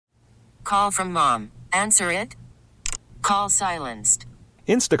call from mom. Answer it. Call silenced.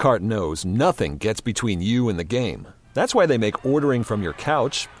 Instacart knows nothing gets between you and the game. That's why they make ordering from your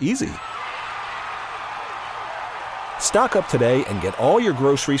couch easy. Stock up today and get all your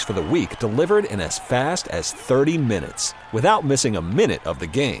groceries for the week delivered in as fast as 30 minutes without missing a minute of the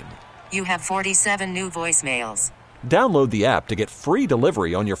game. You have 47 new voicemails. Download the app to get free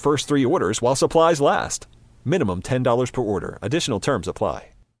delivery on your first 3 orders while supplies last. Minimum $10 per order. Additional terms apply.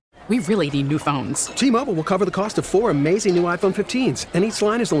 We really need new phones. T-Mobile will cover the cost of 4 amazing new iPhone 15s, and each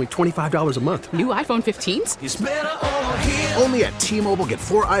line is only $25 a month. New iPhone 15s? It's better over here. Only at T-Mobile, get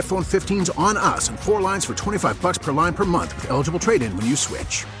 4 iPhone 15s on us and 4 lines for $25 per line per month with eligible trade-in when you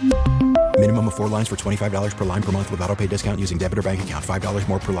switch. Minimum of 4 lines for $25 per line per month with autopay discount using debit or bank account. $5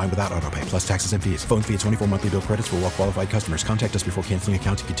 more per line without autopay, plus taxes and fees. Phone fee at 24 monthly bill credits for well-qualified customers. Contact us before canceling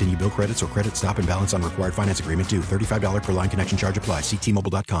account to continue bill credits or credit stop and balance on required finance agreement due. $35 per line connection charge applies. See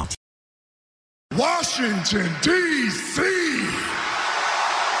T-Mobile.com. Washington, D.C.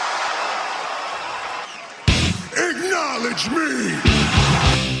 Acknowledge me.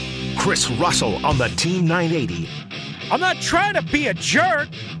 Chris Russell on the Team 980. I'm not trying to be a jerk.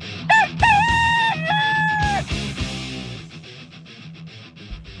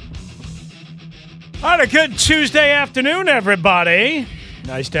 All right, a good Tuesday afternoon, everybody.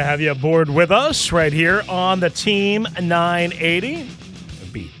 Nice to have you aboard with us right here on the Team 980.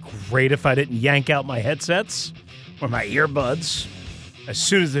 It'd be great if I didn't yank out my headsets or my earbuds as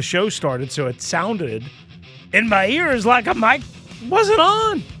soon as the show started, so it sounded in my ears like a mic wasn't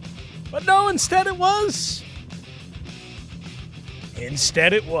on. But no, instead it was.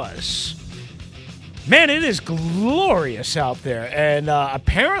 Man, it is glorious out there. And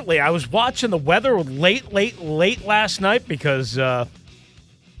apparently I was watching the weather late last night because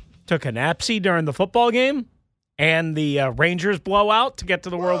took a napsy during the football game and the Rangers blowout to get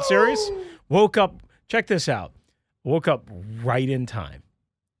to the World Series. Woke up, check this out. Woke up right in time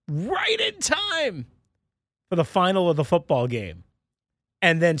for the final of the football game.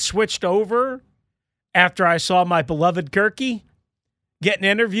 And then switched over after I saw my beloved Kirky getting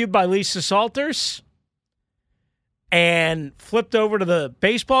interviewed by Lisa Salters, and flipped over to the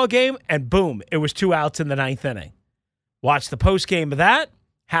baseball game, and boom, it was 2 outs in the 9th inning. Watched the post game of that.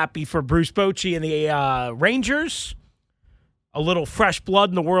 Happy for Bruce Bochy and the Rangers. A little fresh blood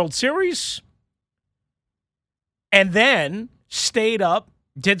in the World Series. And then stayed up,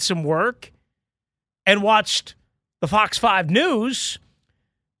 did some work, and watched the Fox 5 News.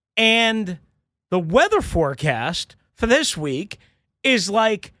 And the weather forecast for this week is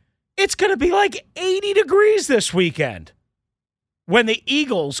like, it's going to be like 80 degrees this weekend when the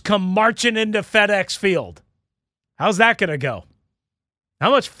Eagles come marching into FedEx Field. How's that going to go? How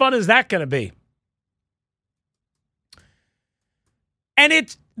much fun is that going to be? And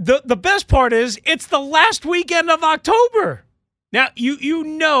it's the best part is it's the last weekend of October. Now, you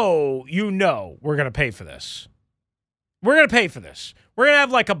know we're going to pay for this. We're going to pay for this. We're going to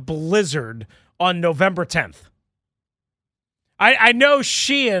have like a blizzard on November 10th. I know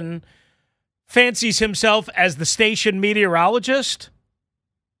Sheehan fancies himself as the station meteorologist.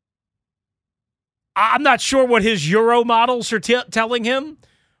 I'm not sure what his Euro models are telling him,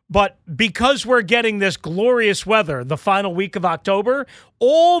 but because we're getting this glorious weather the final week of October,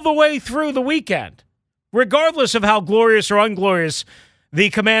 all the way through the weekend, regardless of how glorious or unglorious the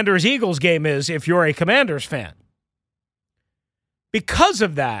Commanders-Eagles game is if you're a Commanders fan. Because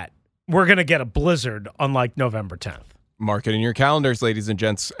of that, we're going to get a blizzard on like November 10th. Mark it in your calendars, ladies and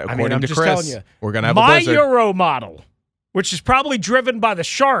gents. According I'm to just Chris, telling you, we're going to have a blizzard. My Euro model, which is probably driven by the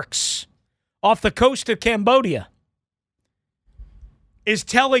sharks off the coast of Cambodia, is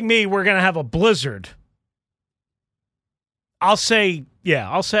telling me we're going to have a blizzard. I'll stick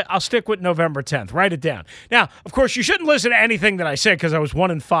with November 10th. Write it down. Now, of course, you shouldn't listen to anything that I said because I was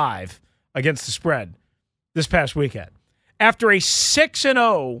 1-5 against the spread this past weekend. After a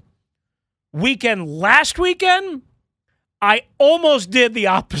 6-0 weekend last weekend, I almost did the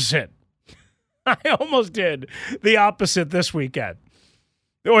opposite. I almost did the opposite this weekend.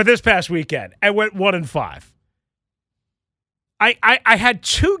 Or this past weekend. I went 1-5. I had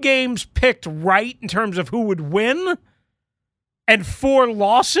 2 games picked right in terms of who would win and 4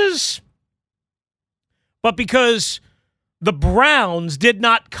 losses. But because the Browns did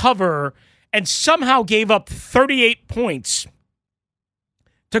not cover and somehow gave up 38 points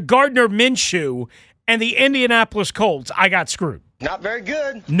to Gardner Minshew and the Indianapolis Colts, I got screwed. Not very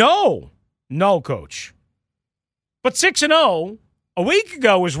good. No, coach. But 6-0 a week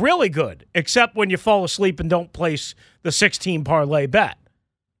ago was really good, except when you fall asleep and don't place the 16 parlay bet.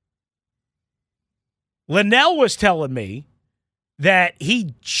 Linnell was telling me that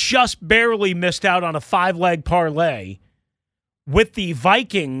he just barely missed out on a 5-leg parlay with the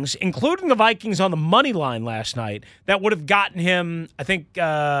Vikings, including the Vikings on the money line last night, that would have gotten him, I think,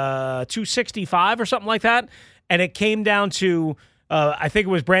 265 or something like that. And it came down to, I think it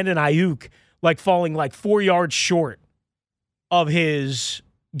was Brandon Ayuk, like falling like 4 yards short of his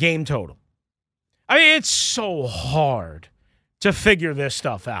game total. I mean, it's so hard to figure this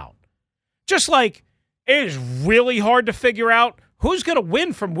stuff out. Just like it is really hard to figure out who's going to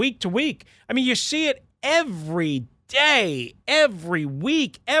win from week to week. I mean, you see it every day, every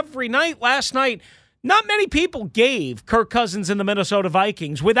week, every night. Last night, not many people gave Kirk Cousins and the Minnesota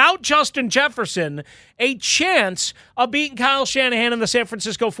Vikings, without Justin Jefferson, a chance of beating Kyle Shanahan and the San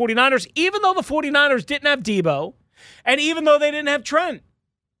Francisco 49ers, even though the 49ers didn't have Debo and even though they didn't have Trent.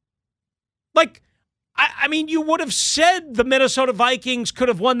 Like, I mean, you would have said the Minnesota Vikings could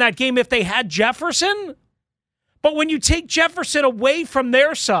have won that game if they had Jefferson. But when you take Jefferson away from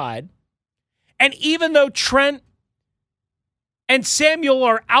their side, and even though Trent and Samuel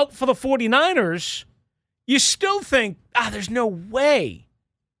are out for the 49ers, you still think, there's no way.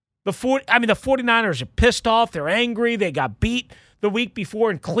 The 49ers are pissed off. They're angry. They got beat the week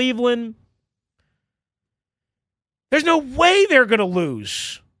before in Cleveland. There's no way they're going to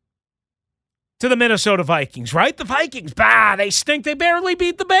lose to the Minnesota Vikings, right? The Vikings, they stink. They barely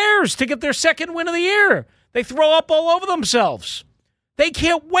beat the Bears to get their second win of the year. They throw up all over themselves. They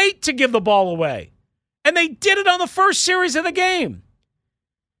can't wait to give the ball away. And they did it on the first series of the game.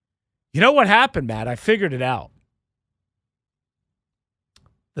 You know what happened, Matt? I figured it out.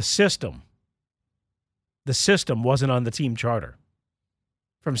 The system wasn't on the team charter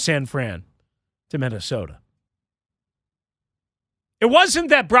from San Fran to Minnesota. It wasn't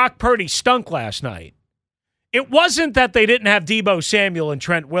that Brock Purdy stunk last night. It wasn't that they didn't have Debo Samuel and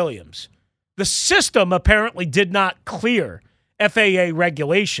Trent Williams. The system apparently did not clear FAA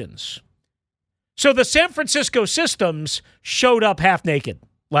regulations. So the San Francisco systems showed up half naked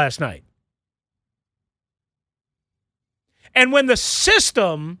last night. And when the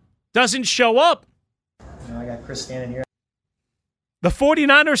system doesn't show up, I got Chris standing here. The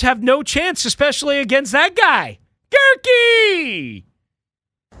 49ers have no chance, especially against that guy, Kirky.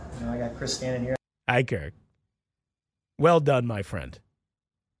 I got Chris standing here. Hi, Kirk. Well done, my friend.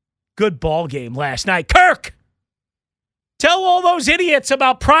 Good ball game last night. Kirk! Tell all those idiots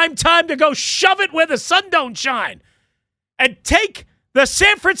about prime time to go shove it where the sun don't shine. And take the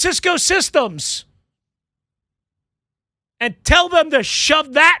San Francisco systems and tell them to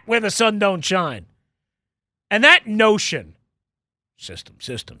shove that where the sun don't shine. And that notion, system,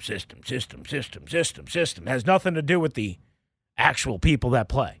 has nothing to do with the actual people that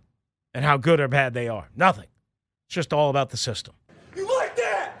play and how good or bad they are. Nothing. It's just all about the system. You like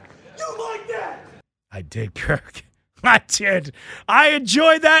that? You like that? I did, Kirk. I did. I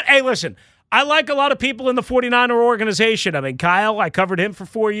enjoyed that. Hey, listen, I like a lot of people in the 49er organization. I mean, Kyle, I covered him for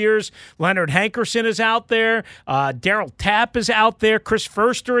 4 years. Leonard Hankerson is out there. Daryl Tapp is out there. Chris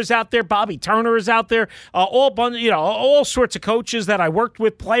Furster is out there. Bobby Turner is out there. All sorts of coaches that I worked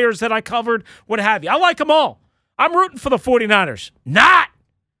with, players that I covered, what have you. I like them all. I'm rooting for the 49ers. Not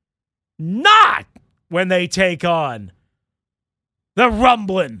when they take on the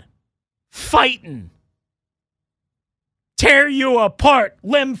rumbling, fighting, tear you apart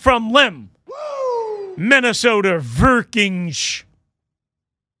limb from limb, woo! Minnesota Vikings.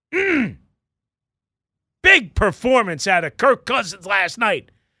 Big performance out of Kirk Cousins last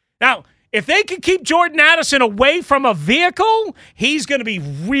night. Now, if they can keep Jordan Addison away from a vehicle, he's going to be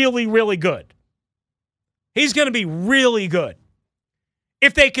really, really good. He's going to be really good.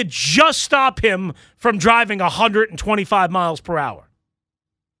 If they could just stop him from driving 125 miles per hour.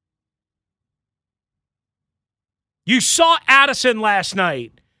 You saw Addison last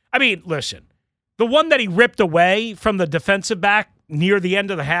night. I mean, listen, the one that he ripped away from the defensive back near the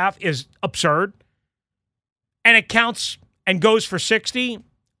end of the half is absurd. And it counts and goes for 60.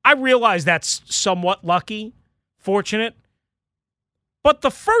 I realize that's somewhat lucky, fortunate. But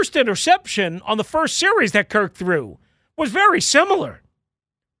the first interception on the first series that Kirk threw was very similar.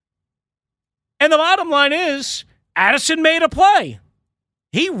 And the bottom line is, Addison made a play.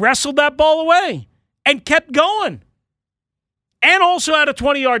 He wrestled that ball away and kept going. And also had a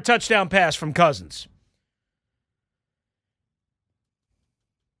 20-yard touchdown pass from Cousins.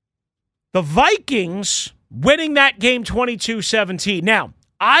 The Vikings winning that game 22-17. Now,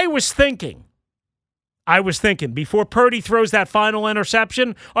 I was thinking, before Purdy throws that final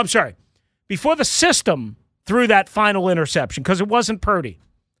interception, before the system threw that final interception, because it wasn't Purdy.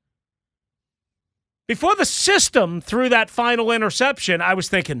 Before the system threw that final interception, I was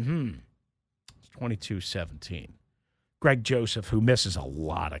thinking, it's 22-17. Greg Joseph, who misses a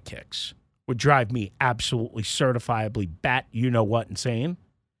lot of kicks, would drive me absolutely certifiably bat-you-know-what insane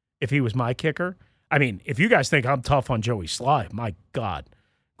if he was my kicker. I mean, if you guys think I'm tough on Joey Sly, my God,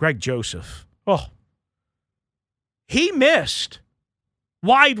 Greg Joseph, he missed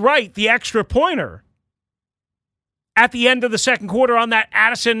wide right the extra pointer at the end of the second quarter on that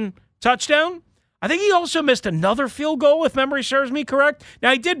Addison touchdown. I think he also missed another field goal, if memory serves me correct.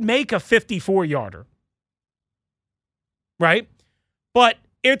 Now, he did make a 54-yarder, right? But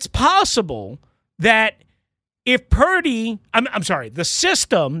it's possible that if Purdy, the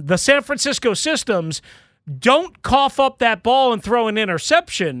system, the San Francisco systems, don't cough up that ball and throw an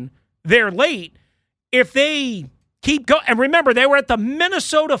interception there late, if they keep going, and remember, they were at the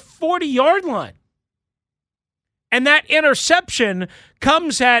Minnesota 40-yard line, and that interception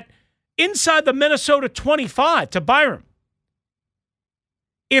comes at inside the Minnesota 25 to Byram.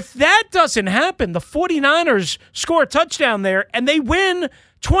 If that doesn't happen, the 49ers score a touchdown there, and they win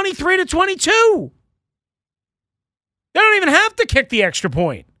 23-22. They don't even have to kick the extra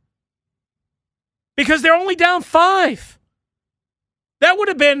point because they're only down 5. That would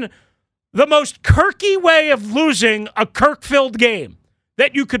have been the most Kirky way of losing a Kirk-filled game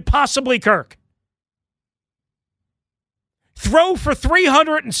that you could possibly Kirk. Throw for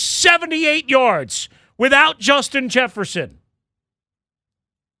 378 yards without Justin Jefferson.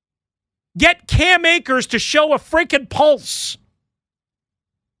 Get Cam Akers to show a freaking pulse.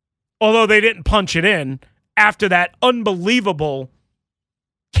 Although they didn't punch it in after that unbelievable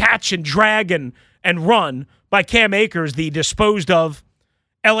catch and drag and run by Cam Akers, the disposed of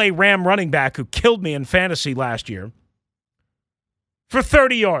L.A. Ram running back who killed me in fantasy last year, for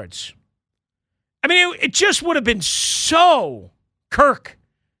 30 yards. I mean, it just would have been so Kirk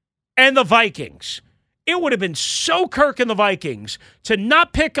and the Vikings. It would have been so Kirk and the Vikings to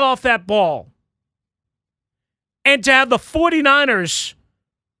not pick off that ball and to have the 49ers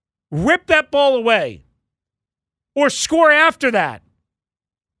rip that ball away or score after that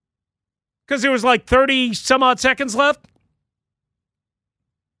because there was like 30-some-odd seconds left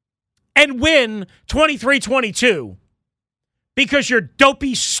and win 23-22. Because your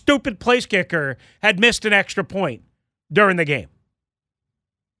dopey, stupid place kicker had missed an extra point during the game.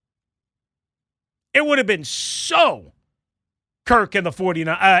 It would have been so Kirk and the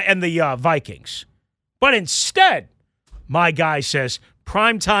 49 and the Vikings. But instead, my guy says,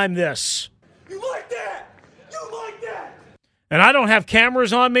 primetime this. You like that? You like that? And I don't have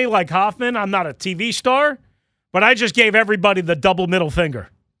cameras on me like Hoffman. I'm not a TV star. But I just gave everybody the double middle finger.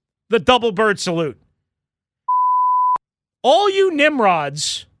 The double bird salute. All you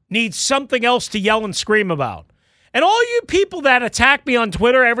Nimrods need something else to yell and scream about. And all you people that attack me on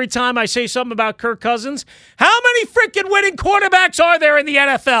Twitter every time I say something about Kirk Cousins, how many freaking winning quarterbacks are there in the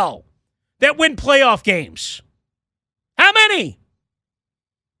NFL that win playoff games? How many?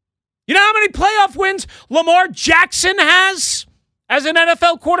 You know how many playoff wins Lamar Jackson has as an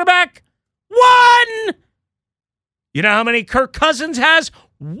NFL quarterback? 1! You know how many Kirk Cousins has?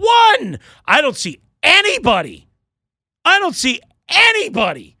 1! I don't see anybody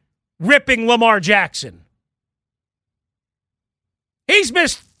ripping Lamar Jackson. He's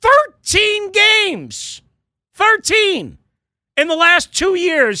missed 13 games. 13 in the last 2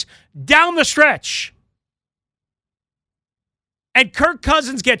 years down the stretch. And Kirk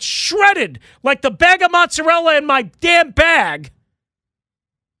Cousins gets shredded like the bag of mozzarella in my damn bag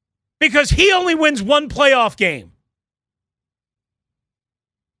because he only wins 1 playoff game.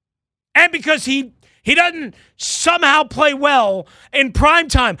 And because he doesn't somehow play well in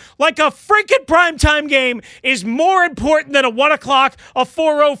primetime. Like a freaking primetime game is more important than a 1 o'clock, a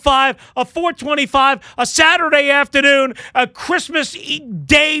 4:05, a 4:25, a Saturday afternoon, a Christmas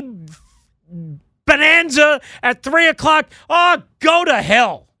Day bonanza at 3 o'clock. Oh, go to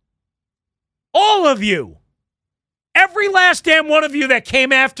hell. All of you. Every last damn one of you that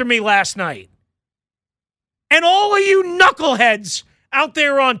came after me last night. And all of you knuckleheads out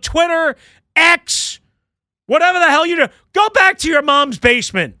there on Twitter, X, whatever the hell you do, go back to your mom's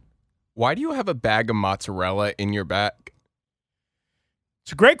basement. Why do you have a bag of mozzarella in your bag?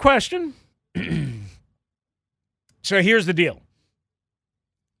 It's a great question. So here's the deal.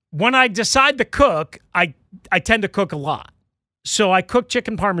 When I decide to cook, I tend to cook a lot. So I cooked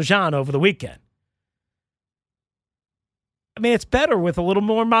chicken parmesan over the weekend. I mean, it's better with a little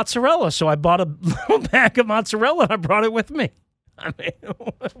more mozzarella. So I bought a little bag of mozzarella and I brought it with me. I mean,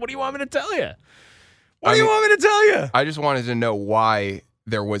 what do you want me to tell you? What do you want me to tell you? I just wanted to know why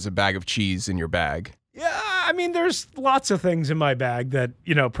there was a bag of cheese in your bag. Yeah, I mean, there's lots of things in my bag that,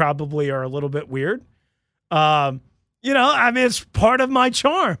 probably are a little bit weird. I mean, it's part of my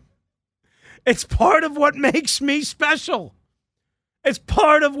charm. It's part of what makes me special. It's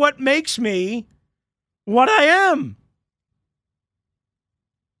part of what makes me what I am.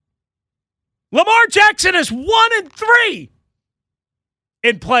 Lamar Jackson is 1-3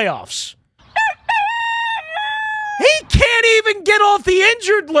 in playoffs. He can't even get off the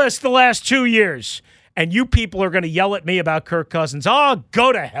injured list the last 2 years. And you people are going to yell at me about Kirk Cousins. Oh,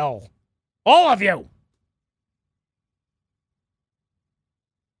 go to hell. All of you.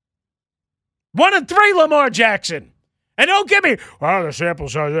 1-3 Lamar Jackson. And don't give me, well, the sample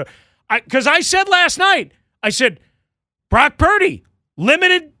size. Because I said last night, I said, Brock Purdy,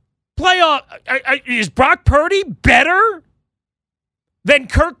 limited playoff. Is Brock Purdy better than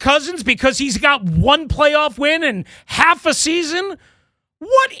Kirk Cousins because he's got one playoff win in half a season?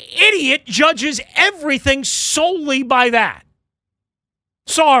 What idiot judges everything solely by that?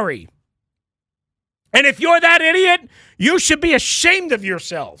 Sorry. And if you're that idiot, you should be ashamed of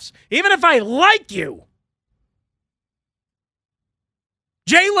yourselves, even if I like you.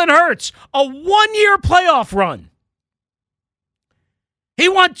 Jalen Hurts, a one-year playoff run. He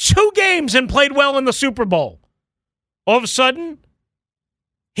won 2 games and played well in the Super Bowl. All of a sudden,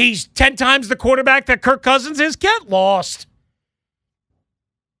 he's 10 times the quarterback that Kirk Cousins is. Get lost.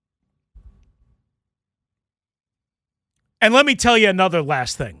 And let me tell you another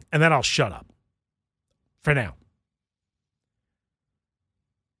last thing, and then I'll shut up for now.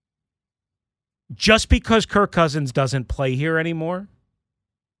 Just because Kirk Cousins doesn't play here anymore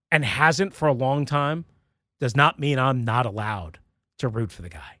and hasn't for a long time does not mean I'm not allowed to root for the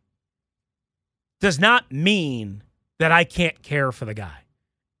guy. Does not mean that I can't care for the guy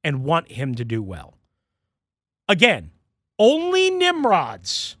and want him to do well. Again, only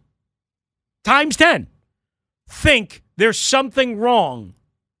Nimrods times 10 think there's something wrong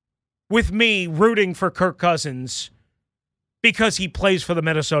with me rooting for Kirk Cousins because he plays for the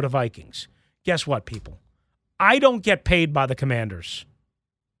Minnesota Vikings. Guess what, people? I don't get paid by the Commanders.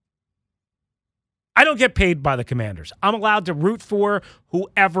 I don't get paid by the Commanders. I'm allowed to root for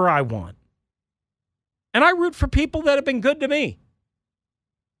whoever I want. And I root for people that have been good to me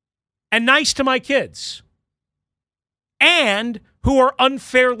and nice to my kids and who are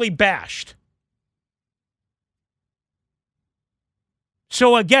unfairly bashed.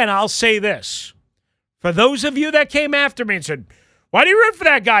 So again, I'll say this. For those of you that came after me and said, why do you root for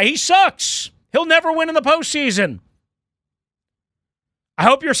that guy? He sucks. He'll never win in the postseason. I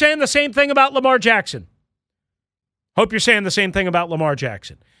hope you're saying the same thing about Lamar Jackson. Hope you're saying the same thing about Lamar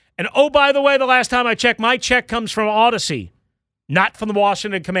Jackson. And oh, by the way, the last time I checked, my check comes from Odyssey, not from the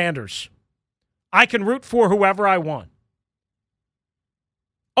Washington Commanders. I can root for whoever I want.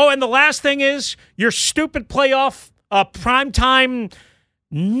 Oh, and the last thing is your stupid playoff primetime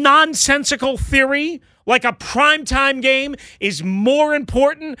nonsensical theory, like a primetime game is more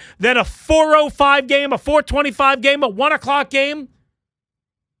important than a 4:05 game, a 4:25 game, a 1 o'clock game,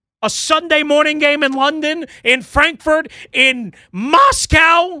 a Sunday morning game in London, in Frankfurt, in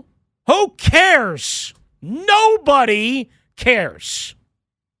Moscow. Who cares? Nobody cares.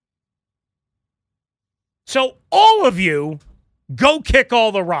 So all of you, go kick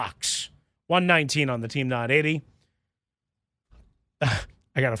all the rocks. 119 on the Team 980.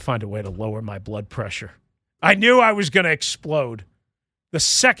 I got to find a way to lower my blood pressure. I knew I was going to explode the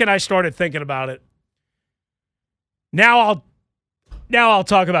second I started thinking about it. Now I'll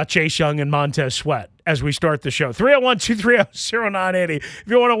talk about Chase Young and Montez Sweat as we start the show. 301-230-0980. If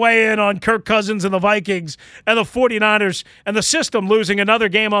you want to weigh in on Kirk Cousins and the Vikings and the 49ers and the system losing another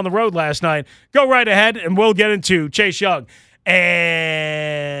game on the road last night, go right ahead and we'll get into Chase Young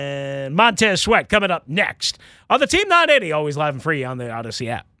and Montez Sweat coming up next on the Team 980, always live and free on the Odyssey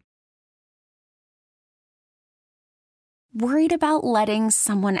app. Worried about letting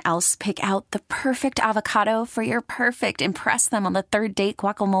someone else pick out the perfect avocado for your perfect impress them on the third date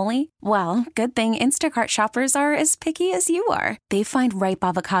guacamole? Well, good thing Instacart shoppers are as picky as you are. They find ripe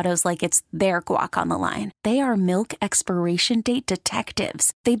avocados like it's their guac on the line. They are milk expiration date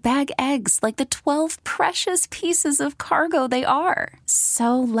detectives. They bag eggs like the 12 precious pieces of cargo they are.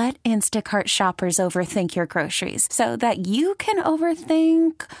 So let Instacart shoppers overthink your groceries so that you can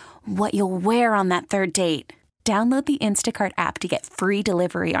overthink what you'll wear on that third date. Download the Instacart app to get free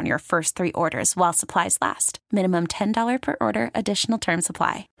delivery on your first 3 orders while supplies last. Minimum $10 per order. Additional terms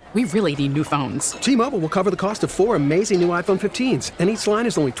apply. We really need new phones. T-Mobile will cover the cost of 4 amazing new iPhone 15s, and each line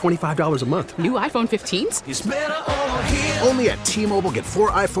is only $25 a month. New iPhone 15s? It's better over here. Only at T-Mobile, get 4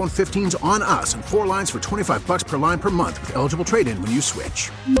 iPhone 15s on us and 4 lines for $25 per line per month with eligible trade-in when you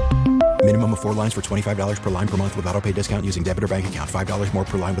switch. Minimum of 4 lines for $25 per line per month with autopay discount using debit or bank account. $5 more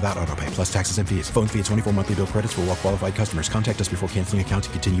per line without autopay, plus taxes and fees. Phone fee at 24 monthly bill credits for well qualified customers. Contact us before canceling account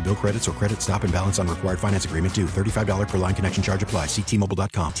to continue bill credits or credit stop and balance on required finance agreement due. $35 per line connection charge applies. See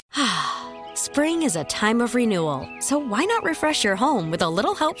T-Mobile.com. Spring is a time of renewal, so why not refresh your home with a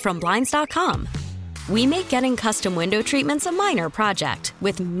little help from Blinds.com? We make getting custom window treatments a minor project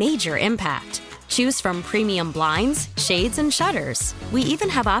with major impact. Choose from premium blinds, shades, and shutters. We even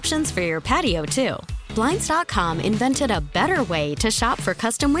have options for your patio, too. Blinds.com invented a better way to shop for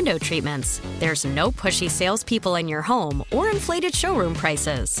custom window treatments. There's no pushy salespeople in your home or inflated showroom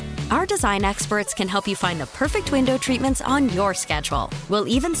prices. Our design experts can help you find the perfect window treatments on your schedule. We'll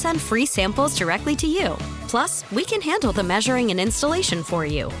even send free samples directly to you. Plus, we can handle the measuring and installation for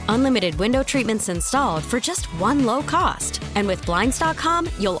you. Unlimited window treatments installed for just one low cost. And with Blinds.com,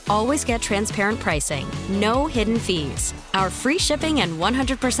 you'll always get transparent pricing. No hidden fees. Our free shipping and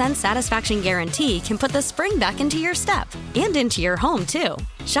 100% satisfaction guarantee can put the spring back into your step and into your home, too.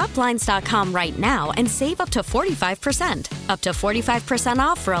 Shop Blinds.com right now and save up to 45%. Up to 45%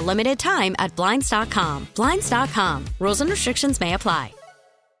 off for a limited time at Blinds.com. Blinds.com. Rules and restrictions may apply.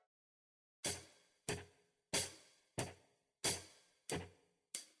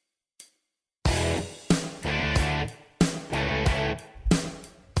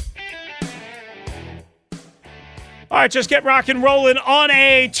 All right, just get rock and rolling on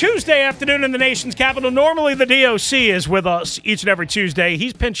a Tuesday afternoon in the nation's capital. Normally, the DOC is with us each and every Tuesday.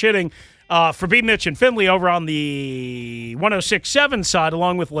 He's pinch hitting for B. Mitch and Finley over on the 106.7 side,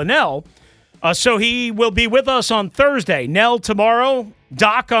 along with Linnell. So he will be with us on Thursday. Nell tomorrow,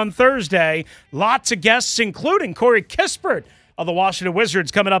 Doc on Thursday. Lots of guests, including Corey Kispert of the Washington Wizards,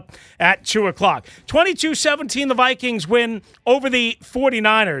 coming up at 2 o'clock. 22-17, the Vikings win over the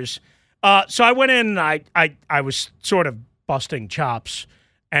 49ers. So I went in and I was sort of busting chops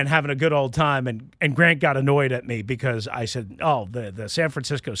and having a good old time, and Grant got annoyed at me because I said, the San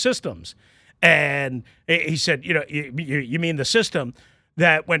Francisco systems. And he said, you mean the system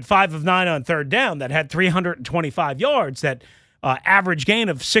that went 5 of 9 on third down, that had 325 yards, that average gain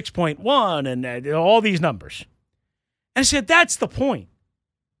of 6.1, and all these numbers. And I said, that's the point.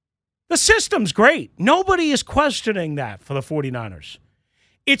 The system's great. Nobody is questioning that for the 49ers.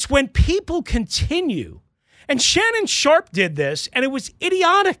 It's when people continue, and Shannon Sharp did this, and it was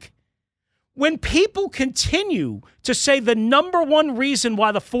idiotic. When people continue to say the number one reason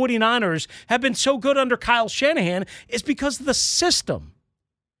why the 49ers have been so good under Kyle Shanahan is because of the system.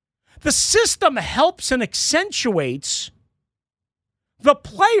 The system helps and accentuates the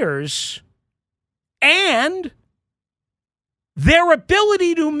players and their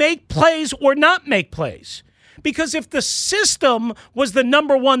ability to make plays or not make plays. Because if the system was the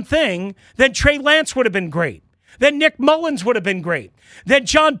number one thing, then Trey Lance would have been great. Then Nick Mullins would have been great. Then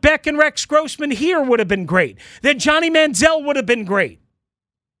John Beck and Rex Grossman here would have been great. Then Johnny Manziel would have been great.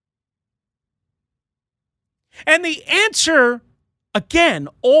 And the answer, again,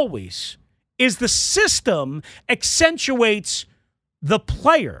 always, is the system accentuates the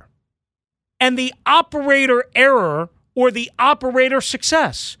player and the operator error or the operator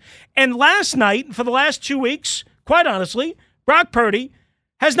success. And last night, for the last 2 weeks, quite honestly, Brock Purdy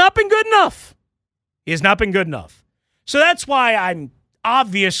has not been good enough. He has not been good enough. So that's why I'm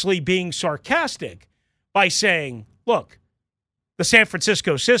obviously being sarcastic by saying, look, the San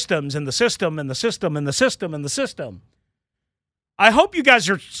Francisco systems and the system and the system and the system and the system. I hope you guys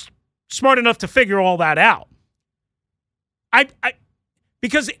are smart enough to figure all that out.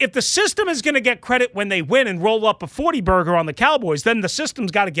 Because if the system is going to get credit when they win and roll up a 40-burger on the Cowboys, then the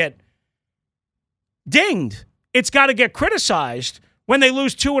system's got to get dinged. It's got to get criticized when they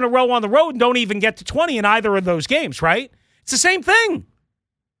lose 2 in a row on the road and don't even get to 20 in either of those games, right? It's the same thing.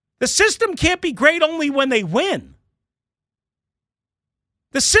 The system can't be great only when they win.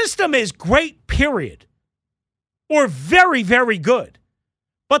 The system is great, period. Or very, very good.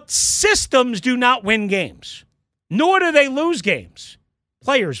 But systems do not win games. Nor do they lose games.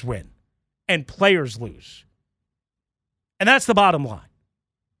 Players win, and players lose. And that's the bottom line.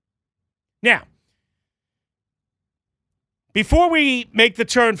 Now, before we make the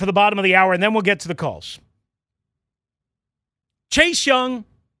turn for the bottom of the hour, and then we'll get to the calls, Chase Young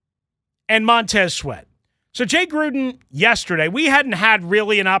and Montez Sweat. So Jay Gruden yesterday, we hadn't had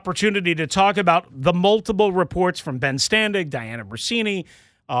really an opportunity to talk about the multiple reports from Ben Standig, Diana Rossini,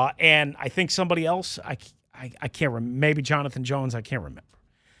 and I think somebody else, I can't remember, maybe Jonathan Jones, I can't remember.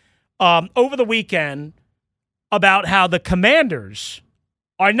 Over the weekend about how the Commanders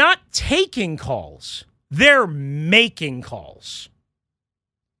are not taking calls. They're making calls.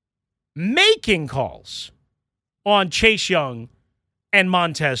 Making calls on Chase Young and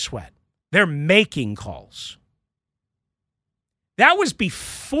Montez Sweat. They're making calls. That was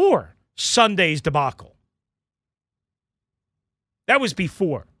before Sunday's debacle. That was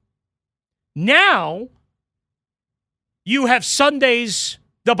before. Now, you have Sunday's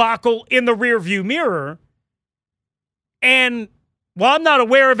debacle in the rearview mirror, and while I'm not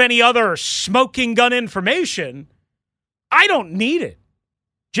aware of any other smoking gun information, I don't need it.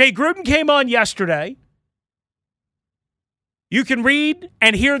 Jay Gruden came on yesterday. You can read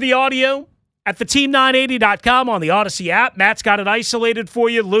and hear the audio at theteam980.com on the Odyssey app. Matt's got it isolated for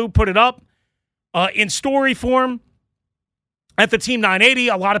you. Lou put it up in story form at the Team 980.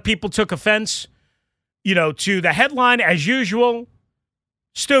 A lot of people took offense, to the headline as usual.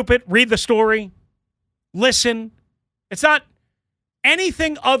 Stupid. Read the story. Listen. It's not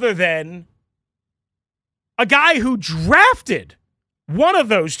anything other than a guy who drafted one of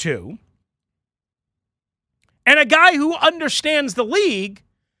those two and a guy who understands the league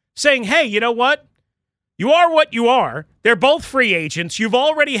saying, hey, you know what? You are what you are. They're both free agents. You've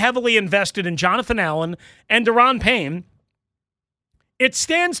already heavily invested in Jonathan Allen and Daron Payne. It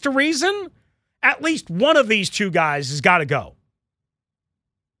stands to reason at least one of these two guys has got to go.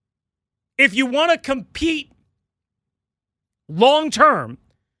 If you want to compete long term,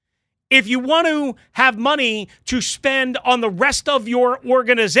 if you want to have money to spend on the rest of your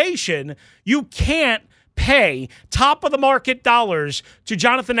organization, you can't pay top-of-the-market dollars to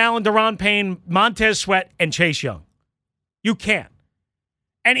Jonathan Allen, Daron Payne, Montez Sweat, and Chase Young. You can't.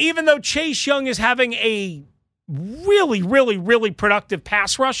 And even though Chase Young is having a really, really, really productive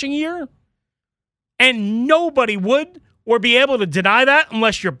pass rushing year, and nobody would or be able to deny that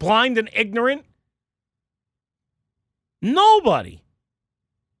unless you're blind and ignorant, nobody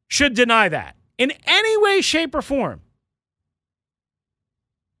should deny that in any way, shape, or form.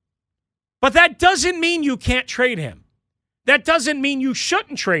 But that doesn't mean you can't trade him. That doesn't mean you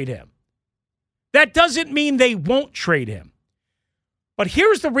shouldn't trade him. That doesn't mean they won't trade him. But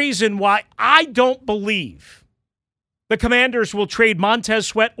here's the reason why I don't believe the Commanders will trade Montez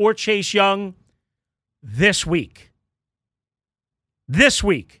Sweat or Chase Young this week. This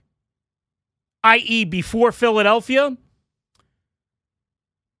week, i.e. before Philadelphia.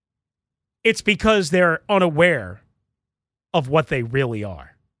 It's because they're unaware of what they really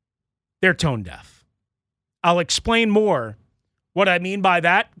are. They're tone deaf. I'll explain more what I mean by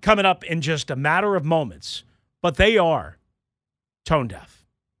that coming up in just a matter of moments. But they are tone deaf.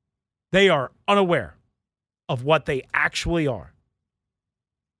 They are unaware of what they actually are.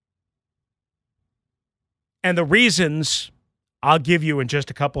 And the reasons I'll give you in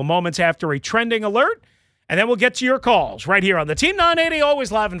just a couple of moments after a trending alert. And then we'll get to your calls right here on the Team 980,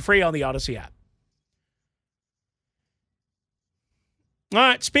 always live and free on the Odyssey app. All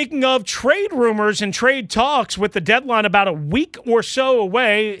right, speaking of trade rumors and trade talks, with the deadline about a week or so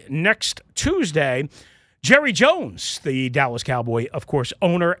away next Tuesday, Jerry Jones, the Dallas Cowboy, of course,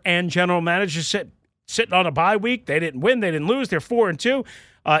 owner and general manager, sitting on a bye week. They didn't win. They didn't lose. They're 4-2.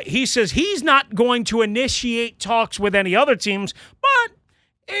 He says he's not going to initiate talks with any other teams, but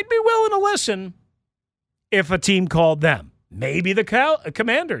he'd be willing to listen if a team called them. Maybe the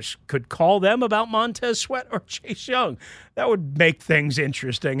Commanders could call them about Montez Sweat or Chase Young. That would make things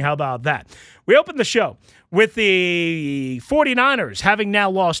interesting. How about that? We opened the show with the 49ers having now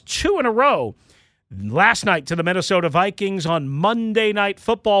lost 2 in a row last night to the Minnesota Vikings on Monday Night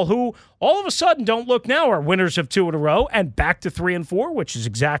Football, who all of a sudden don't look now are winners of 2 in a row and back to 3-4, which is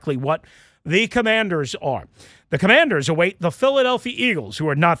exactly what the Commanders are. The Commanders await the Philadelphia Eagles, who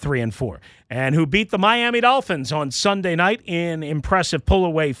are not 3-4, and who beat the Miami Dolphins on Sunday night in impressive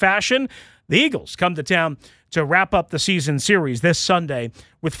pull-away fashion. The Eagles come to town to wrap up the season series this Sunday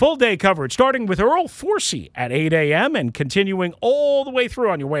with full-day coverage, starting with Earl Forsey at 8 a.m. and continuing all the way through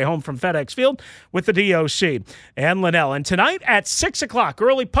on your way home from FedEx Field with the DOC and Linnell. And tonight at 6 o'clock,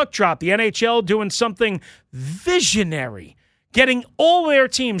 early puck drop, the NHL doing something visionary, getting all their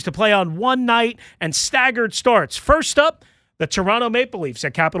teams to play on one night and staggered starts. First up, the Toronto Maple Leafs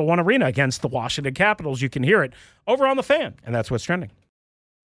at Capital One Arena against the Washington Capitals. You can hear it over on The Fan, and that's what's trending.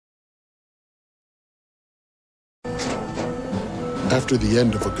 After the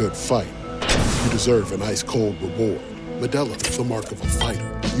end of a good fight, you deserve an ice-cold reward. Modelo is the mark of a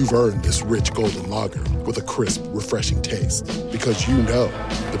fighter. You've earned this rich golden lager with a crisp, refreshing taste. Because you know,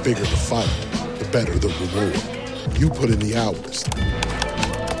 the bigger the fight, the better the reward. You put in the hours,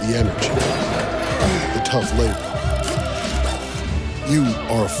 the energy, the tough labor. You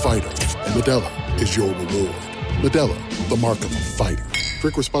are a fighter, and Modelo is your reward. Modelo, the mark of a fighter.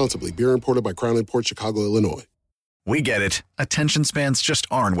 Drink responsibly. Beer imported by Crown Imports, Chicago, Illinois. We get it. Attention spans just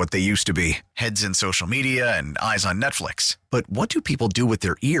aren't what they used to be. Heads in social media and eyes on Netflix. But what do people do with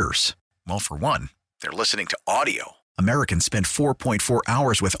their ears? Well, for one, they're listening to audio. Americans spend 4.4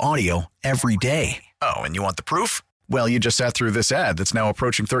 hours with audio every day. Oh, and you want the proof? Well, you just sat through this ad that's now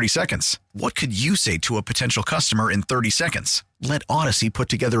approaching 30 seconds. What could you say to a potential customer in 30 seconds? Let Odyssey put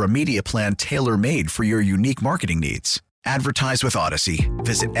together a media plan tailor-made for your unique marketing needs. Advertise with Odyssey.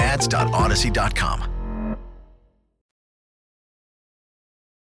 Visit ads.odyssey.com.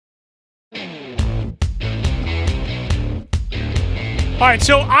 All right,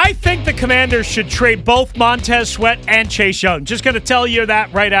 so I think the Commanders should trade both Montez Sweat and Chase Young. Just going to tell you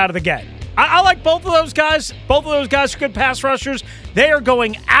that right out of the gate. I like both of those guys. Both of those guys are good pass rushers. They are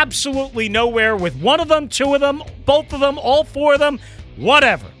going absolutely nowhere with one of them, two of them, both of them, all four of them,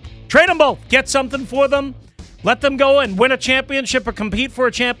 whatever. Trade them both. Get something for them. Let them go and win a championship or compete for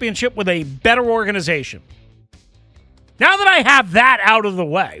a championship with a better organization. Now that I have that out of the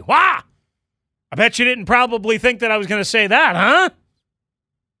way, wow! I bet you didn't probably think that I was going to say that, huh?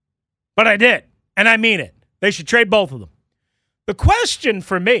 But I did, and I mean it. They should trade both of them. The question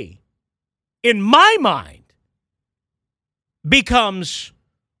for me, in my mind, becomes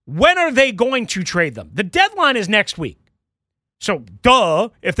when are they going to trade them? The deadline is next week. So, duh,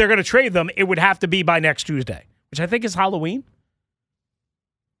 if they're going to trade them, it would have to be by next Tuesday, which I think is Halloween.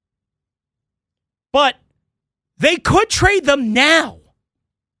 But they could trade them now.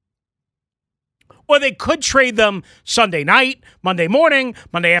 Or they could trade them Sunday night, Monday morning,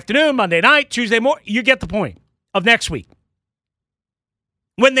 Monday afternoon, Monday night, Tuesday morning. You get the point of next week.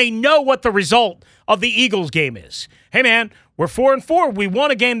 When they know what the result of the Eagles game is. Hey, man, we're 4-4. We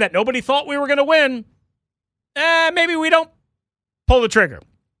won a game that nobody thought we were going to win. Maybe we don't pull the trigger.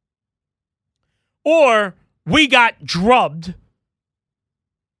 Or we got drubbed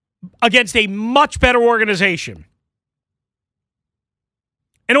against a much better organization.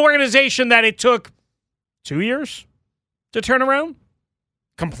 An organization that it took 2 years to turn around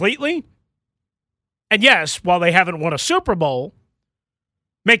completely. And yes, while they haven't won a Super Bowl,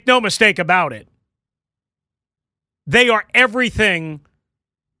 make no mistake about it, they are everything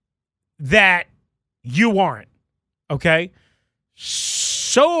that you aren't, okay?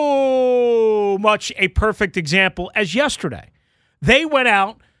 So much a perfect example as yesterday. They went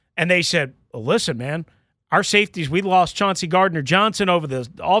out and they said, well, listen, man, our safeties, we lost Chauncey Gardner-Johnson over the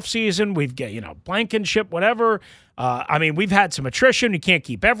offseason. We've got, Blankenship, whatever. We've had some attrition. You can't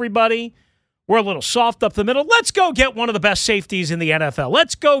keep everybody. We're a little soft up the middle. Let's go get one of the best safeties in the NFL.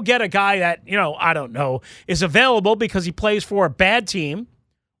 Let's go get a guy that, I don't know, is available because he plays for a bad team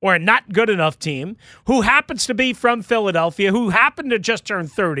or a not good enough team, who happens to be from Philadelphia, who happened to just turn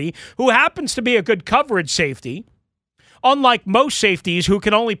 30, who happens to be a good coverage safety. Unlike most safeties who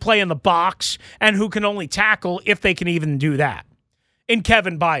can only play in the box and who can only tackle if they can even do that. In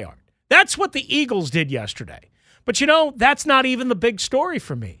Kevin Byard. That's what the Eagles did yesterday. But that's not even the big story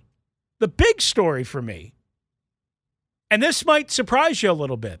for me. The big story for me, and this might surprise you a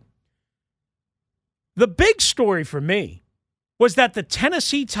little bit, the big story for me was that the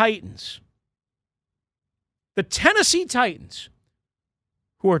Tennessee Titans,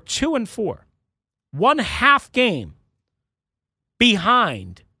 who are 2-4, 1/2 game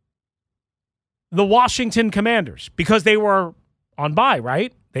behind the Washington Commanders because they were on bye,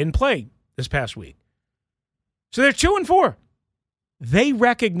 right? They didn't play this past week. So they're 2-4. They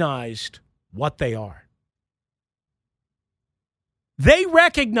recognized what they are. They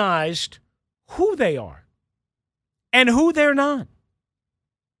recognized who they are and who they're not.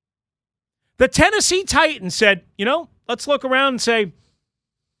 The Tennessee Titans said, let's look around and say,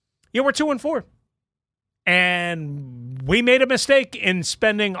 we're 2-4. And we made a mistake in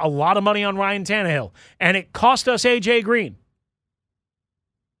spending a lot of money on Ryan Tannehill. And it cost us A.J. Green.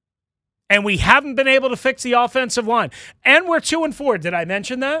 And we haven't been able to fix the offensive line. And we're 2-4. Did I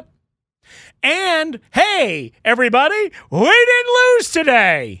mention that? And, hey, everybody, we didn't lose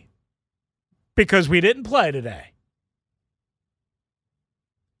today because we didn't play today.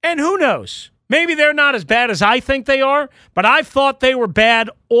 And who knows? Maybe they're not as bad as I think they are, but I've thought they were bad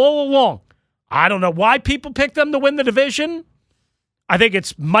all along. I don't know why people picked them to win the division. I think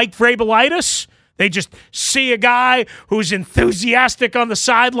it's Mike Vrabelitis. They just see a guy who's enthusiastic on the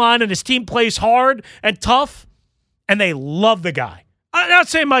sideline and his team plays hard and tough, and they love the guy. I'm not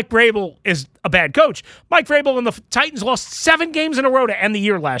saying Mike Vrabel is a bad coach. Mike Vrabel and the Titans lost 7 games in a row to end the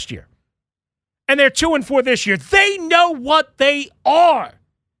year last year. And they're 2-4 this year. They know what they are.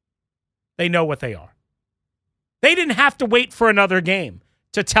 They know what they are. They didn't have to wait for another game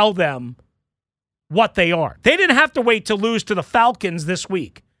to tell them what they are. They didn't have to wait to lose to the Falcons this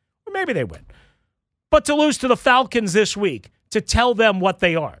week. Or maybe they win. But to lose to the Falcons this week to tell them what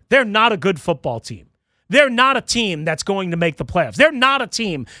they are. They're not a good football team. They're not a team that's going to make the playoffs. They're not a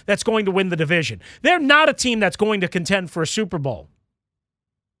team that's going to win the division. They're not a team that's going to contend for a Super Bowl.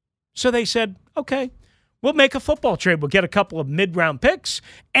 So they said, okay, we'll make a football trade. We'll get a couple of mid-round picks,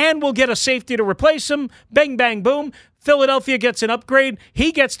 and we'll get a safety to replace him. Bang, bang, boom. Philadelphia gets an upgrade.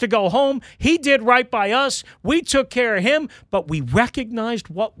 He gets to go home. He did right by us. We took care of him, but we recognized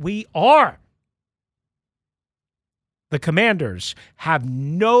what we are. The Commanders have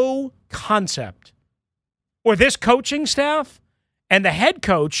no concept, or this coaching staff and the head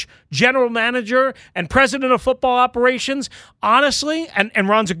coach, general manager, and president of football operations, honestly, and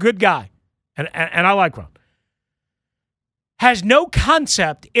Ron's a good guy, and I like Ron, has no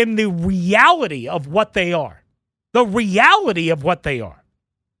concept in the reality of what they are. The reality of what they are.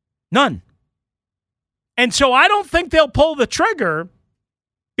 None. And so I don't think they'll pull the trigger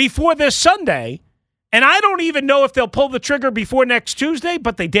before this Sunday, and I don't even know if they'll pull the trigger before next Tuesday,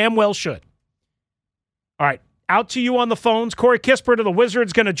 but they damn well should. All right, out to you on the phones. Corey Kispert of the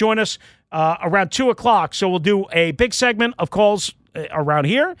Wizards going to join us around 2 o'clock, so we'll do a big segment of calls around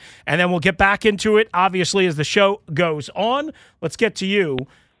here, and then we'll get back into it, obviously, as the show goes on. Let's get to you.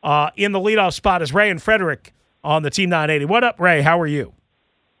 In the leadoff spot is Ray and Frederick on the Team 980. What up, Ray? How are you?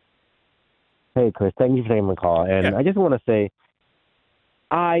 Hey, Chris. Thank you for taking my call. And I just want to say,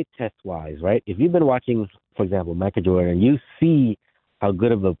 eye test-wise, right? If you've been watching, for example, Michael Jordan, you see how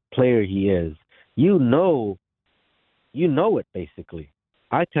good of a player he is. You know it, basically.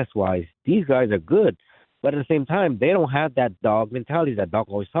 Eye test-wise, these guys are good. But at the same time, they don't have that dog mentality that Doc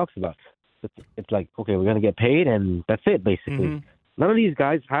always talks about. It's like, okay, we're going to get paid, and that's it, basically. Mm-hmm. None of these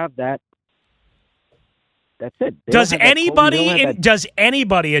guys have that. That's it. Does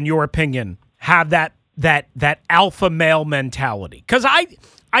anybody, in your opinion, have that alpha male mentality? Because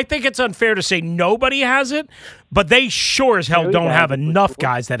I think it's unfair to say nobody has it, but they sure as hell don't have enough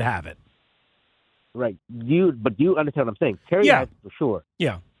guys that have it. Right. Do you understand what I'm saying? Terry has it for sure.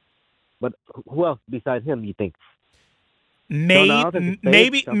 Yeah. But who else besides him do you think?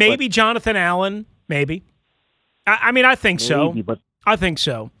 Maybe Jonathan Allen. Maybe. I mean, I think so. But I think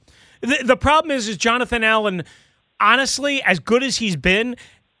so. The problem is Jonathan Allen, honestly, as good as he's been,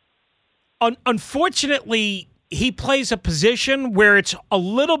 unfortunately, he plays a position where it's a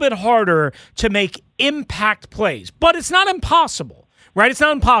little bit harder to make impact plays. But it's not impossible, right? It's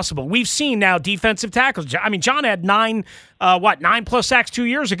not impossible. We've seen now defensive tackles. I mean, John had 9 plus sacks 2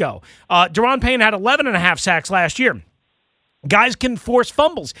 years ago. Deron Payne had 11.5 sacks last year. Guys can force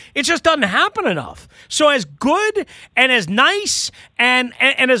fumbles. It just doesn't happen enough. So as good and as nice and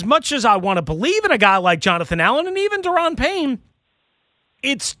as much as I want to believe in a guy like Jonathan Allen and even Deron Payne,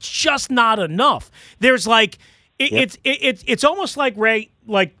 it's just not enough. There's like it's almost like, Ray,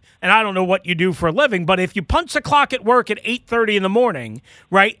 like, and I don't know what you do for a living, but if you punch the clock at work at 8:30 in the morning,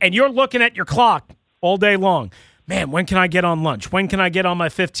 right, and you're looking at your clock all day long, man, when can I get on lunch? When can I get on my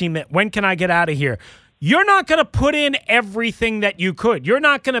 15-minute? When can I get out of here? You're not going to put in everything that you could. You're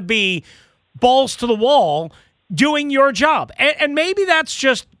not going to be balls to the wall doing your job. And maybe that's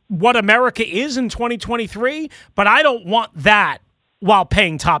just what America is in 2023, but I don't want that while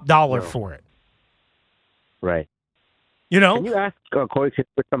paying top dollar for it. Right. You know? Can you ask Corey to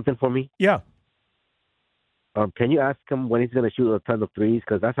put something for me? Yeah. Can you ask him when he's going to shoot a ton of threes?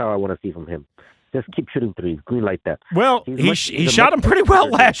 Because that's how I want to see from him. Just keep shooting threes, green like that. Well, he shot them pretty well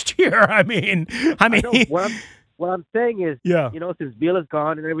last year. I mean, what I'm saying is, since Beal is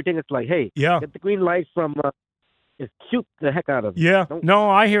gone and everything, it's like, hey, get the green light from, just shoot the heck out of him. Yeah,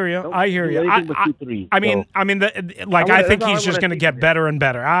 I hear you. I think he's just going to get better and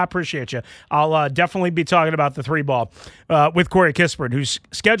better. I appreciate you. I'll definitely be talking about the 3-ball with Corey Kispert, who's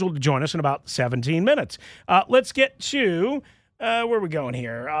scheduled to join us in about 17 minutes. Let's get to. Where are we going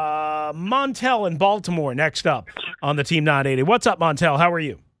here? Montel in Baltimore next up on the Team 980. What's up, Montel? How are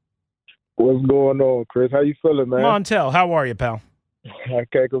you? What's going on, Chris? How you feeling, man? Montel, how are you, pal? I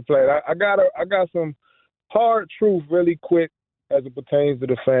can't complain. I got some hard truth really quick as it pertains to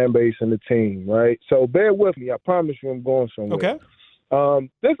the fan base and the team, right? So bear with me. I promise you I'm going somewhere. Okay.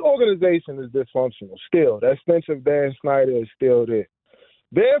 This organization is dysfunctional still. That stench of Dan Snyder is still there.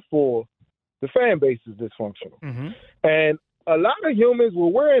 Therefore, the fan base is dysfunctional. Mm-hmm. And a lot of humans,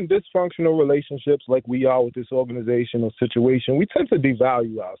 when we're in dysfunctional relationships like we are with this organization or situation, we tend to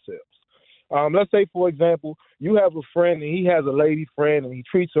devalue ourselves. Let's say, for example, you have a friend and he has a lady friend and he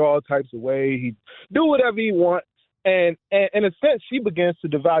treats her all types of ways. He do whatever he wants. And in a sense, she begins to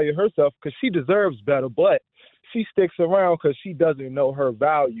devalue herself because she deserves better, but she sticks around because she doesn't know her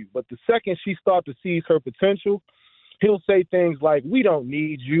value. But the second she starts to seize her potential, he'll say things like, we don't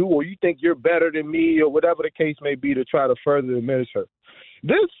need you, or you think you're better than me, or whatever the case may be, to try to further diminish her.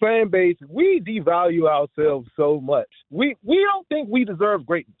 This fan base, we devalue ourselves so much. We don't think we deserve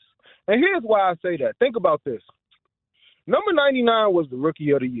greatness. And here's why I say that. Think about this. Number 99 was the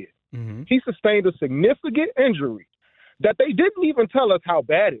Rookie of the Year. Mm-hmm. He sustained a significant injury that they didn't even tell us how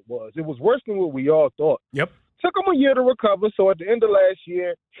bad it was. It was worse than what we all thought. Yep. Took him a year to recover, so at the end of last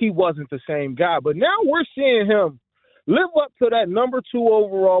year, he wasn't the same guy. But now we're seeing him live up to that number 2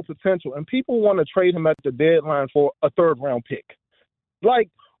 overall potential, and people want to trade him at the deadline for a third-round pick. Like,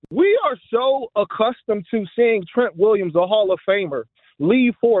 we are so accustomed to seeing Trent Williams, a Hall of Famer,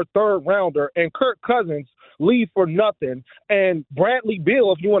 leave for a third-rounder, and Kirk Cousins leave for nothing, and Bradley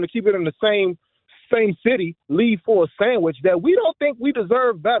Beal, if you want to keep it in the same city, leave for a sandwich, that we don't think we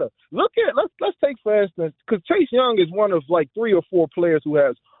deserve better. Let's take, for instance, because Chase Young is one of like 3 or 4 players who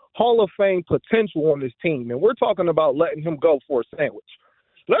has Hall of Fame potential on this team, and we're talking about letting him go for a sandwich.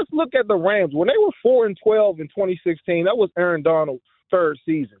 Let's look at the Rams. When they were 4-12 in 2016, that was Aaron Donald's 3rd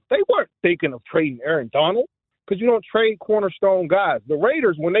season. They weren't thinking of trading Aaron Donald because you don't trade cornerstone guys. The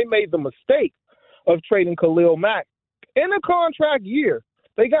Raiders, when they made the mistake of trading Khalil Mack in a contract year,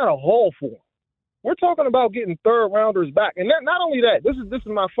 they got a haul for him. We're talking about getting third-rounders back. And not only that, this is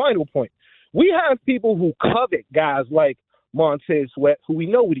my final point. We have people who covet guys like Montez Sweat, who we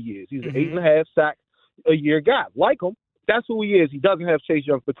know what he is. He's an 8.5 sack a year guy. Like him, that's who he is. He doesn't have Chase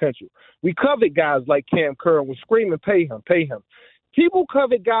Young potential. We covet guys like Cam Curran. We're screaming, pay him. People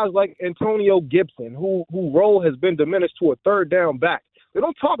covet guys like Antonio Gibson, whose role has been diminished to a third down back. They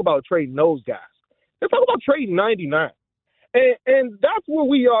don't talk about trading those guys. They talk about trading 99. And that's where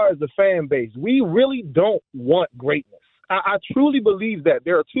we are as a fan base. We really don't want greatness. I truly believe that.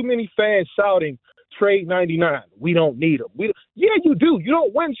 There are too many fans shouting, trade 99. We don't need them. Yeah, you do. You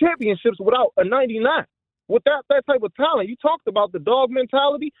don't win championships without a 99. With that type of talent. You talked about the dog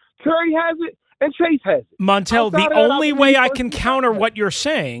mentality. Curry has it, and Chase has it. Montel, the only way I can counter what you're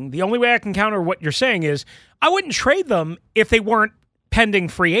saying, is I wouldn't trade them if they weren't pending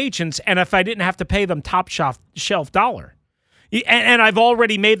free agents and if I didn't have to pay them top shelf dollar. And I've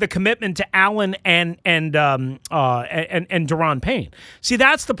already made the commitment to Allen and Daron Payne. See,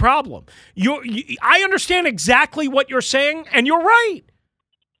 that's the problem. I understand exactly what you're saying, and you're right.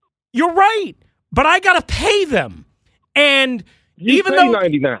 You're right. But I got to pay them. And even though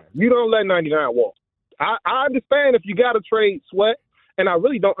 99, you don't let 99 walk. I understand if you got to trade Sweat, and I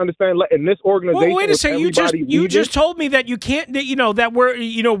really don't understand letting this organization. Well, wait a second. You just told me that you can't. That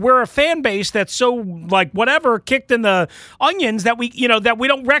we're a fan base that's so like whatever kicked in the onions that we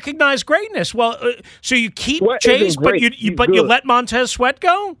don't recognize greatness. Well, so you keep Sweat Chase, but you let Montez Sweat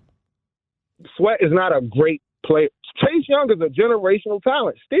go. Sweat is not a great player. Chase Young is a generational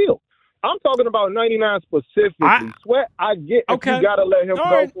talent still. I'm talking about 99 specifically. Sweat, I get if you got to let him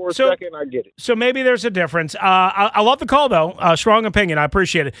go for a second, I get it. So maybe there's a difference. I love the call, though. Strong opinion. I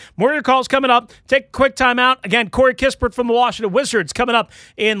appreciate it. More of your calls coming up. Take a quick time out. Again, Corey Kispert from the Washington Wizards coming up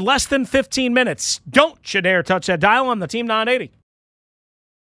in less than 15 minutes. Don't you dare touch that dial on the Team 980.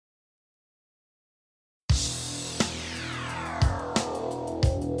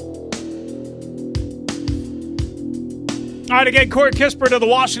 All right, again, Corey Kispert of the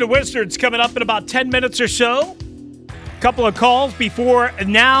Washington Wizards coming up in about 10 minutes or so. Couple of calls before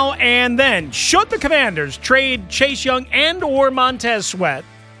now and then. Should the Commanders trade Chase Young and or Montez Sweat?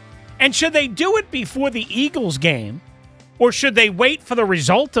 And should they do it before the Eagles game? Or should they wait for the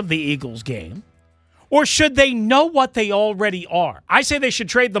result of the Eagles game? Or should they know what they already are? I say they should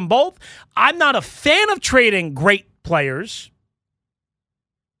trade them both. I'm not a fan of trading great players.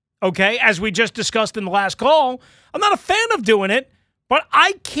 Okay, as we just discussed in the last call, I'm not a fan of doing it, but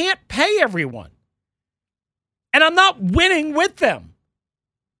I can't pay everyone. And I'm not winning with them.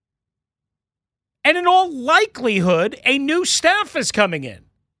 And in all likelihood, a new staff is coming in,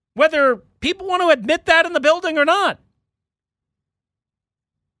 whether people want to admit that in the building or not.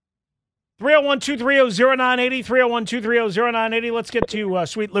 301-230-0980, 301-230-0980. Let's get to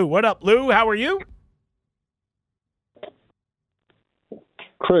Sweet Lou. What up, Lou? How are you?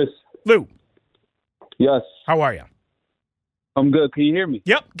 Chris. Lou. Yes. How are you? I'm good. Can you hear me?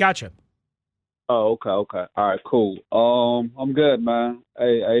 Yep, gotcha. Oh, okay. All right, cool. I'm good, man.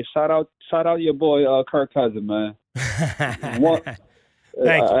 Hey, shout out your boy Kirk Cousins, man.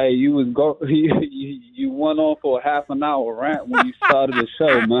 Thank you. Hey, you went on for a half an hour rant when you started the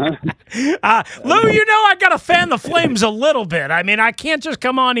show, man. Lou, I got to fan the flames a little bit. I mean, I can't just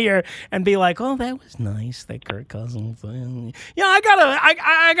come on here and be like, "Oh, that was nice that Kirk Cousins."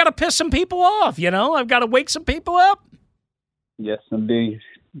 I gotta piss some people off. I've got to wake some people up. Yes, indeed.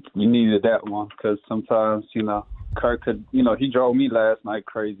 You needed that one because sometimes, Kirk could, he drove me last night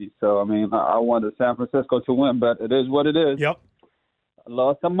crazy. So I mean, I wanted San Francisco to win, but it is what it is. Yep.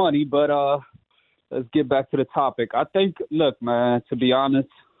 lost some money, but let's get back to the topic. I think, look, man, to be honest,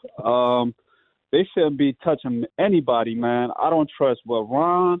 they shouldn't be touching anybody, man. I don't trust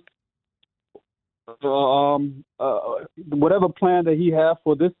Ron. Whatever plan that he has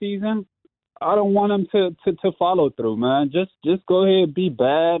for this season, I don't want him to follow through, man. Just go ahead and be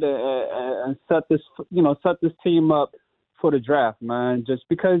bad and set this team up for the draft, man. Just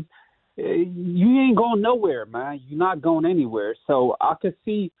because you ain't going nowhere, man. You're not going anywhere. So I could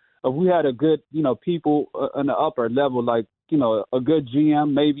see if we had a good, people in the upper level, like, a good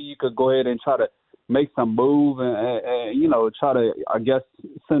GM, maybe you could go ahead and try to make some move and try to, I guess,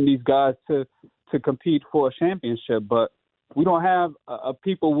 send these guys to compete for a championship. But we don't have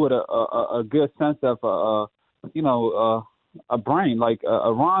people with a good sense of, a brain. Like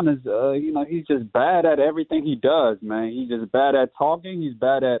Ron is, he's just bad at everything he does, man. He's just bad at talking. He's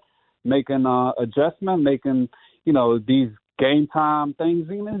bad at making adjustment, making, these game time things.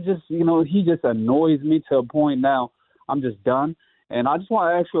 It's just, he just annoys me to a point now. I'm just done. And I just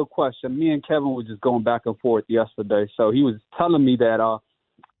want to ask you a question. Me and Kevin were just going back and forth yesterday. So he was telling me that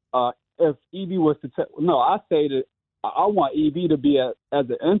if EB was to I say that I want EB to be as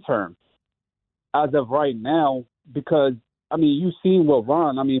an intern as of right now, because, you've seen what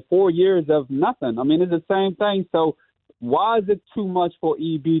Ron, 4 years of nothing. It's the same thing. So why is it too much for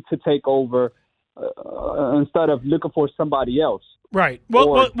EB to take over instead of looking for somebody else? Right.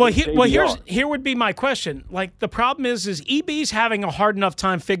 Here would be my question. Like, the problem is EB's having a hard enough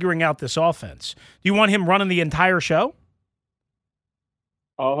time figuring out this offense. Do you want him running the entire show?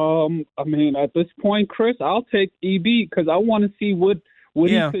 At this point, Chris, I'll take EB because I want to see what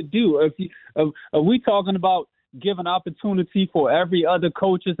he could do. If we talking about giving opportunity for every other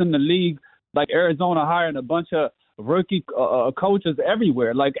coaches in the league, like Arizona hiring a bunch of rookie coaches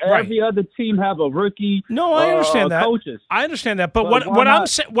everywhere. Like every other team have a rookie. No, I understand that. Coaches. I understand that. But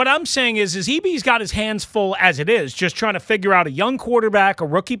what I'm saying is EB's got his hands full as it is, just trying to figure out a young quarterback, a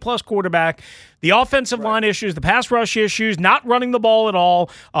rookie plus quarterback, the offensive line issues, the pass rush issues, not running the ball at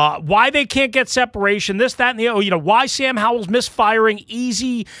all, why they can't get separation, this, that, and the why Sam Howell's misfiring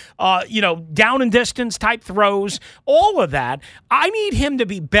easy, down and distance type throws, all of that. I need him to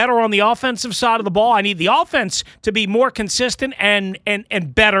be better on the offensive side of the ball. I need the offense to be more consistent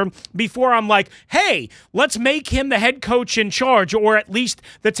and better before I'm like, hey, let's make him the head coach in charge, or at least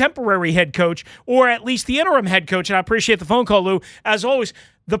the temporary head coach, or at least the interim head coach. And I appreciate the phone call, Lou, as always.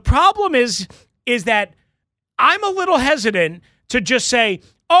 The problem is that I'm a little hesitant to just say,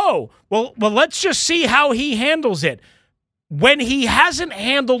 oh, well, let's just see how he handles it, when he hasn't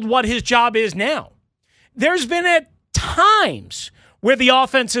handled what his job is now. There's been at times where the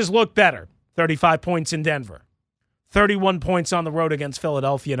offenses look better. 35 points in Denver, 31 points on the road against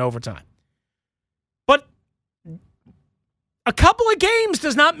Philadelphia in overtime. But a couple of games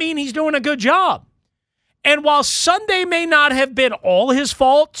does not mean he's doing a good job. And while Sunday may not have been all his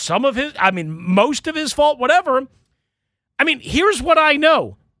fault, most of his fault, whatever, here's what I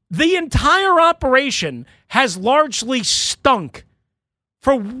know. The entire operation has largely stunk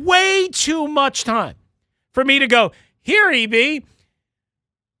for way too much time for me to go, here, EB,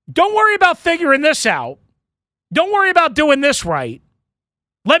 don't worry about figuring this out. Don't worry about doing this right.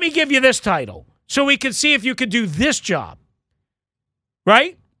 Let me give you this title so we can see if you could do this job.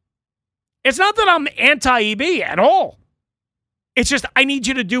 Right? It's not that I'm anti-EB at all. It's just I need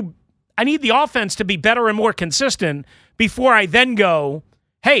the offense to be better and more consistent before I then go,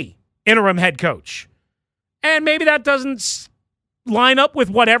 hey, interim head coach. And maybe that doesn't line up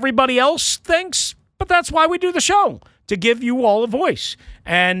with what everybody else thinks, but that's why we do the show, to give you all a voice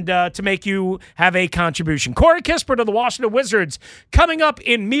and to make you have a contribution. Corey Kispert of the Washington Wizards coming up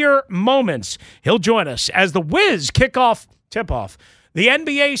in mere moments. He'll join us as the Wiz tip-off the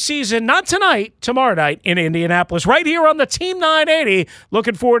NBA season, not tonight, tomorrow night in Indianapolis, right here on the Team 980.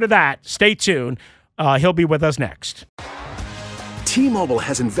 Looking forward to that. Stay tuned. He'll be with us next. T-Mobile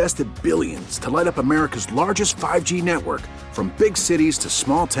has invested billions to light up America's largest 5G network, from big cities to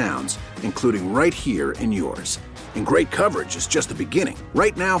small towns, including right here in yours. And great coverage is just the beginning.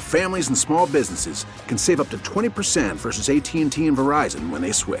 Right now, families and small businesses can save up to 20% versus AT&T and Verizon when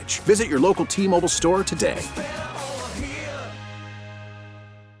they switch. Visit your local T-Mobile store today.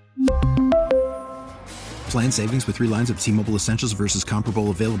 Plan savings with 3 lines of T-Mobile Essentials versus comparable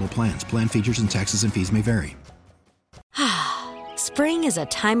available plans. Plan features and taxes and fees may vary. Spring is a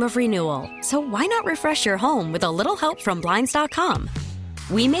time of renewal, so why not refresh your home with a little help from Blinds.com?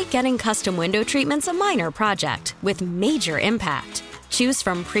 We make getting custom window treatments a minor project with major impact. Choose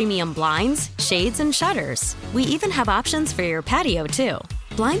from premium blinds, shades, and shutters. We even have options for your patio, too.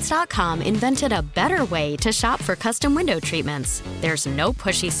 Blinds.com invented a better way to shop for custom window treatments. There's no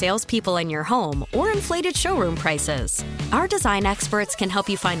pushy salespeople in your home or inflated showroom prices. Our design experts can help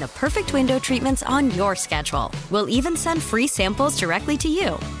you find the perfect window treatments on your schedule. We'll even send free samples directly to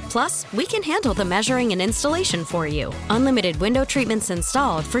you. Plus, we can handle the measuring and installation for you. Unlimited window treatments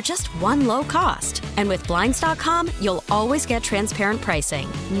installed for just one low cost. And with Blinds.com, you'll always get transparent pricing.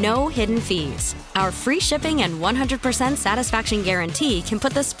 No hidden fees. Our free shipping and 100% satisfaction guarantee can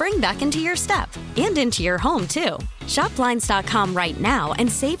put the spring back into your step and into your home, too. Shop Blinds.com right now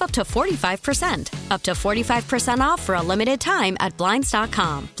and save up to 45%. Up to 45% off for a limited time at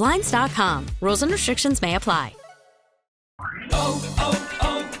Blinds.com. Blinds.com. Rules and restrictions may apply.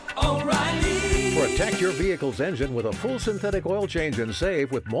 O'Reilly. Protect your vehicle's engine with a full synthetic oil change and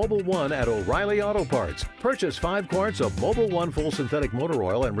save with Mobile One at O'Reilly Auto Parts. Purchase 5 quarts of Mobile One full synthetic motor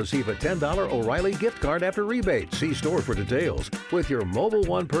oil and receive a $10 O'Reilly gift card after rebate. See store for details. With your Mobile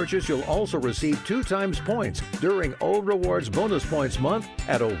One purchase, you'll also receive 2 times points during O Rewards Bonus Points Month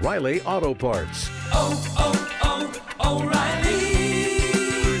at O'Reilly Auto Parts. O'Reilly.